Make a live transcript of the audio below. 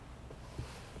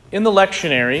In the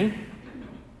lectionary,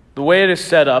 the way it is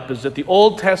set up is that the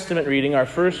Old Testament reading, our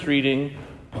first reading,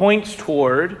 points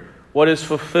toward what is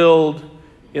fulfilled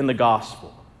in the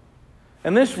gospel.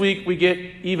 And this week we get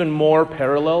even more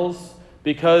parallels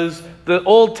because the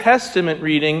Old Testament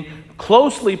reading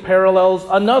closely parallels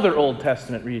another Old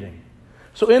Testament reading.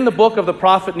 So in the book of the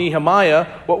prophet Nehemiah,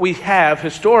 what we have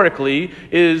historically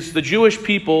is the Jewish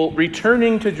people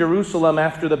returning to Jerusalem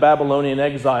after the Babylonian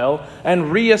exile and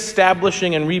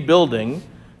reestablishing and rebuilding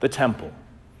the temple.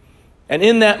 And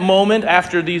in that moment,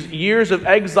 after these years of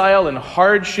exile and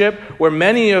hardship, where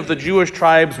many of the Jewish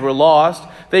tribes were lost,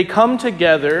 they come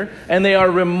together and they are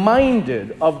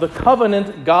reminded of the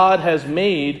covenant God has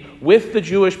made with the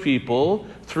Jewish people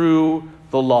through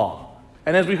the law.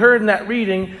 And as we heard in that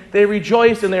reading, they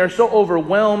rejoice and they are so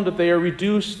overwhelmed that they are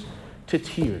reduced to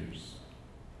tears.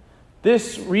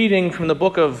 This reading from the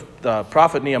book of the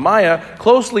prophet Nehemiah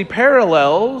closely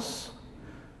parallels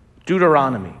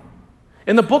Deuteronomy.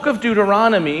 In the book of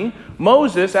Deuteronomy,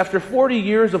 Moses, after 40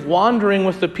 years of wandering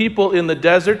with the people in the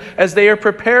desert, as they are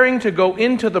preparing to go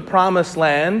into the promised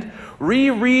land,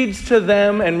 rereads to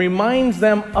them and reminds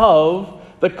them of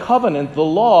the covenant, the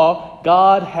law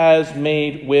God has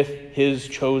made with his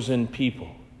chosen people.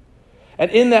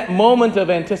 And in that moment of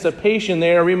anticipation,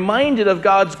 they are reminded of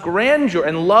God's grandeur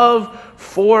and love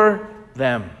for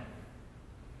them.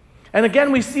 And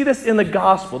again, we see this in the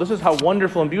gospel. This is how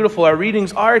wonderful and beautiful our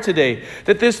readings are today.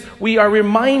 That we are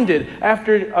reminded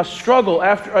after a struggle,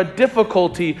 after a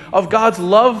difficulty, of God's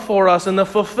love for us and the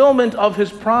fulfillment of his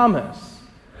promise.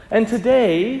 And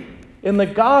today, in the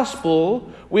gospel,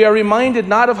 we are reminded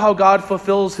not of how God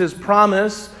fulfills his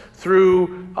promise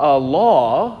through a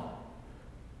law,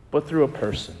 but through a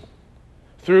person.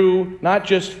 Through not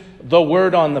just the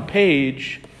word on the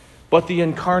page, but the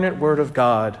incarnate word of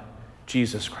God,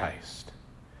 Jesus Christ.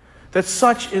 That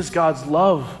such is God's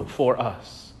love for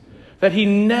us. That he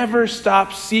never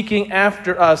stops seeking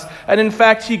after us. And in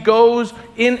fact, he goes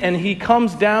in and he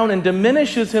comes down and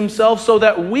diminishes himself so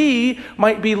that we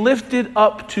might be lifted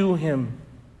up to him.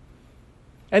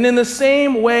 And in the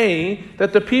same way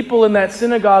that the people in that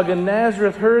synagogue in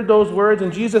Nazareth heard those words,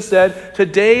 and Jesus said,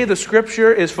 "Today the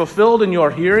scripture is fulfilled in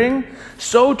your hearing,"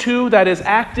 so too that is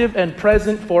active and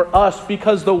present for us,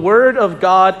 because the word of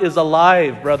God is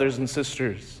alive, brothers and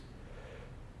sisters.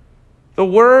 The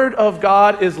word of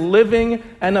God is living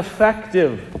and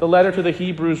effective, the letter to the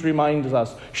Hebrews reminds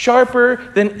us, sharper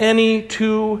than any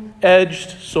two-edged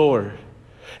sword.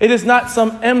 It is not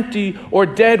some empty or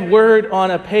dead word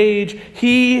on a page.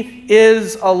 He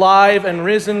is alive and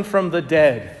risen from the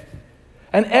dead.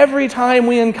 And every time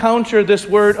we encounter this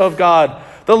word of God,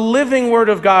 the living word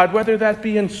of God, whether that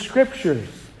be in scriptures,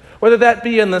 whether that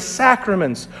be in the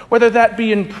sacraments, whether that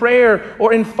be in prayer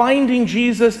or in finding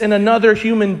Jesus in another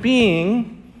human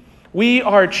being, we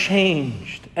are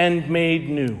changed and made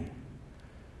new.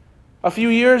 A few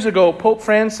years ago, Pope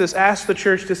Francis asked the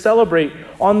church to celebrate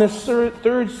on this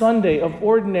third Sunday of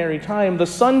ordinary time, the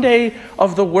Sunday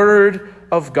of the Word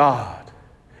of God,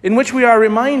 in which we are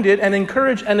reminded and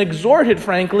encouraged and exhorted,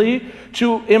 frankly,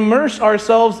 to immerse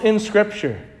ourselves in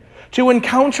Scripture, to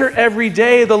encounter every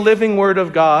day the living Word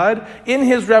of God in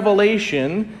his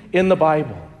revelation in the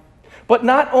Bible. But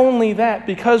not only that,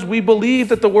 because we believe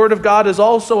that the Word of God is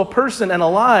also a person and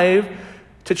alive,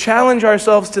 to challenge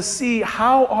ourselves to see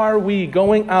how are we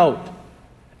going out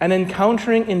and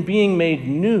encountering and being made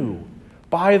new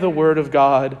by the Word of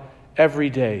God every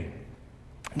day.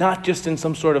 Not just in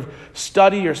some sort of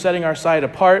study or setting our side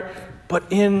apart, but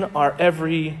in our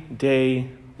everyday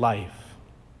life.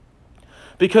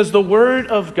 Because the Word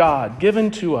of God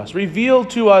given to us, revealed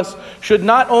to us, should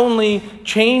not only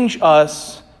change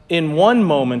us in one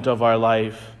moment of our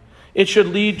life, it should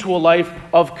lead to a life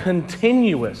of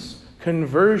continuous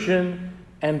conversion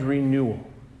and renewal,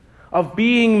 of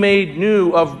being made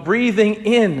new, of breathing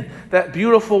in that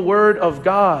beautiful word of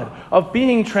God, of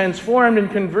being transformed and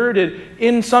converted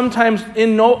in sometimes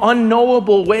in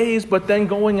unknowable ways, but then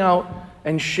going out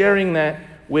and sharing that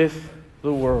with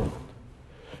the world.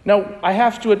 Now, I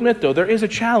have to admit, though, there is a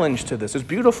challenge to this. As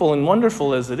beautiful and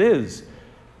wonderful as it is,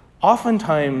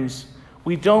 oftentimes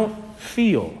we don't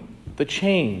feel the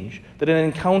change that an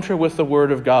encounter with the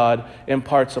Word of God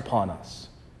imparts upon us.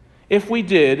 If we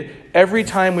did, every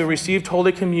time we received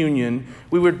Holy Communion,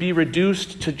 we would be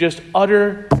reduced to just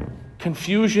utter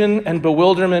confusion and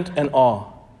bewilderment and awe.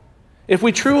 If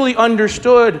we truly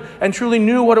understood and truly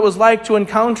knew what it was like to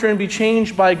encounter and be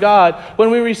changed by God,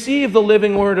 when we receive the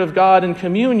living Word of God in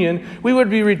communion, we would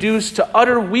be reduced to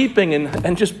utter weeping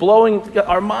and just blowing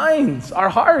our minds, our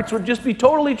hearts would just be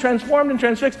totally transformed and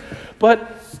transfixed.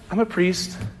 But I'm a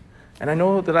priest, And I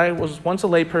know that I was once a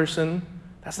layperson.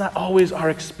 That's not always our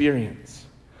experience.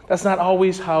 That's not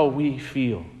always how we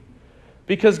feel.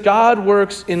 Because God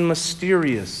works in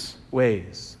mysterious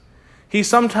ways. He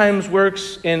sometimes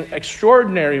works in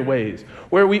extraordinary ways,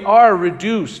 where we are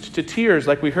reduced to tears,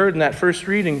 like we heard in that first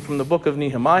reading from the book of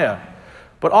Nehemiah.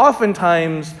 But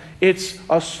oftentimes, it's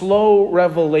a slow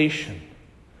revelation,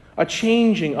 a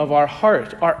changing of our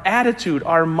heart, our attitude,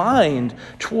 our mind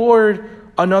toward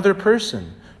another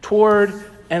person, toward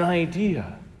an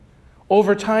idea.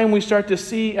 Over time, we start to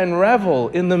see and revel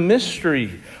in the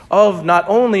mystery of not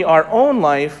only our own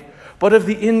life, but of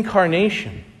the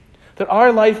incarnation. That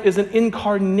our life is an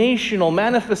incarnational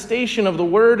manifestation of the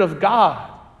Word of God.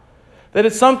 That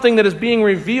it's something that is being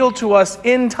revealed to us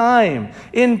in time,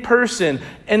 in person,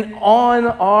 and on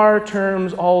our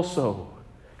terms also.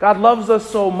 God loves us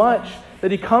so much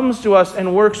that He comes to us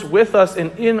and works with us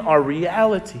and in our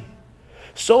reality,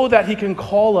 so that He can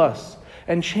call us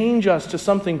and change us to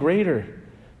something greater,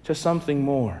 to something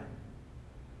more.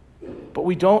 But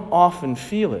we don't often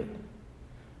feel it.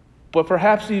 But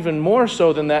perhaps even more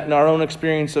so than that in our own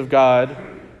experience of God,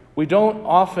 we don't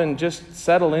often just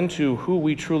settle into who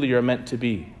we truly are meant to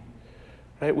be.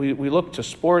 Right? We look to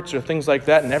sports or things like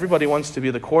that, and everybody wants to be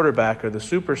the quarterback or the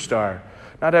superstar.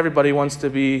 Not everybody wants to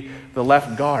be the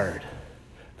left guard,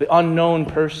 the unknown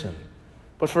person.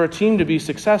 But for a team to be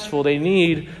successful, they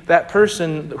need that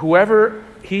person, whoever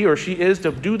he or she is,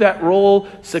 to do that role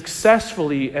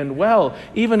successfully and well,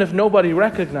 even if nobody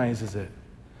recognizes it.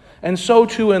 And so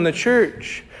too in the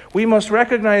church, we must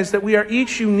recognize that we are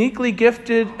each uniquely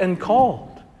gifted and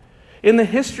called. In the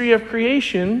history of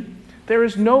creation, there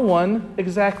is no one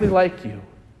exactly like you.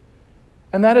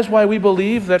 And that is why we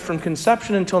believe that from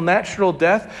conception until natural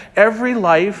death, every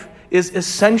life is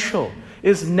essential,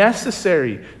 is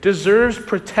necessary, deserves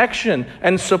protection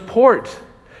and support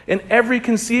in every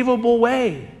conceivable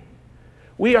way.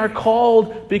 We are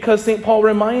called because St. Paul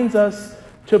reminds us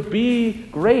to be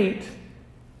great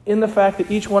in the fact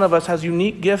that each one of us has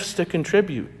unique gifts to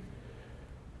contribute.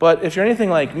 But if you're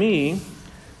anything like me,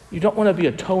 you don't want to be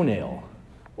a toenail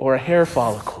or a hair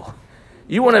follicle.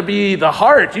 You want to be the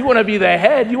heart. You want to be the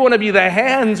head. You want to be the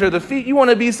hands or the feet. You want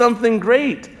to be something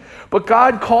great. But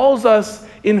God calls us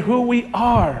in who we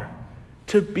are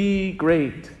to be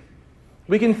great.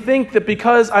 We can think that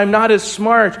because I'm not as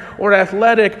smart or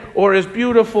athletic or as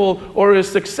beautiful or as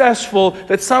successful,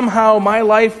 that somehow my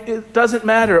life doesn't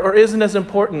matter or isn't as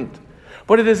important.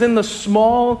 But it is in the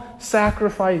small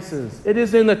sacrifices, it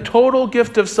is in the total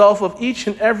gift of self of each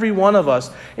and every one of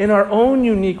us in our own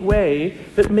unique way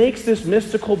that makes this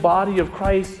mystical body of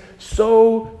Christ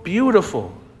so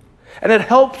beautiful. And it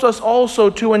helps us also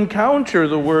to encounter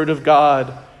the Word of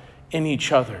God in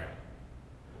each other.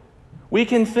 We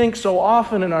can think so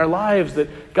often in our lives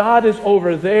that God is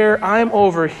over there, I'm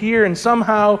over here, and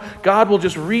somehow God will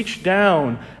just reach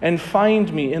down and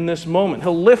find me in this moment.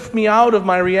 He'll lift me out of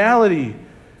my reality.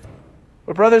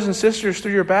 But brothers and sisters,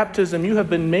 through your baptism, you have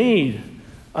been made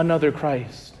another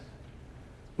Christ.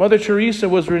 Mother Teresa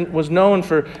was known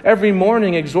for every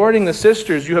morning exhorting the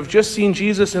sisters, you have just seen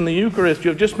Jesus in the Eucharist, you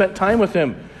have just spent time with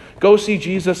Him, go see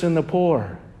Jesus in the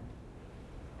poor.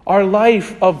 Our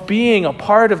life of being a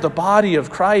part of the body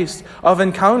of Christ, of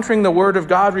encountering the Word of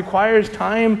God, requires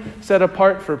time set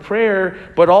apart for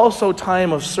prayer, but also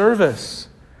time of service,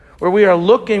 where we are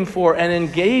looking for and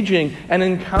engaging and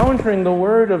encountering the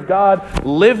Word of God,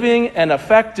 living and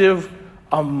effective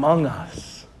among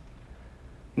us.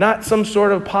 Not some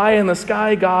sort of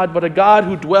pie-in-the-sky God, but a God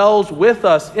who dwells with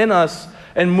us, in us,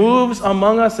 and moves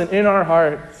among us and in our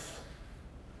hearts.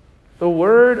 The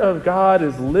Word of God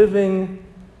is living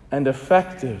and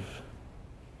effective.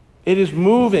 It is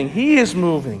moving. He is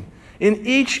moving in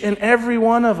each and every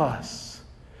one of us.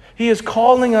 He is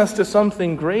calling us to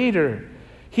something greater.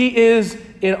 He is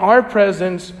in our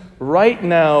presence right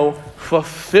now,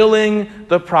 fulfilling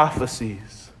the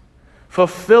prophecies,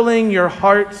 fulfilling your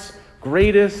heart's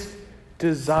greatest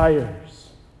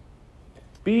desires.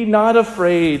 Be not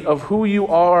afraid of who you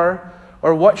are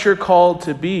or what you're called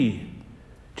to be.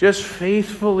 Just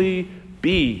faithfully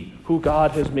be who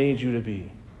God has made you to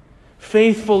be.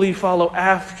 Faithfully follow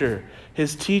after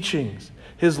His teachings,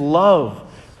 His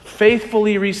love.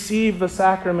 Faithfully receive the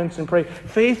sacraments and pray.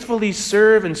 Faithfully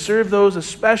serve and serve those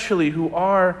especially who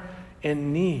are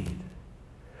in need.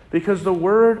 Because the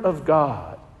Word of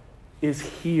God is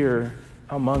here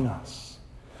among us.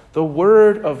 The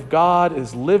Word of God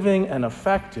is living and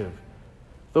effective.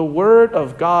 The Word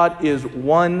of God is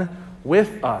one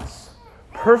with us,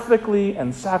 perfectly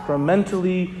and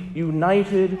sacramentally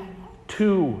united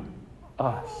to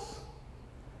us.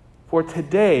 For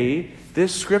today,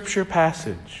 this scripture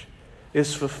passage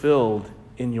is fulfilled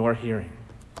in your hearing.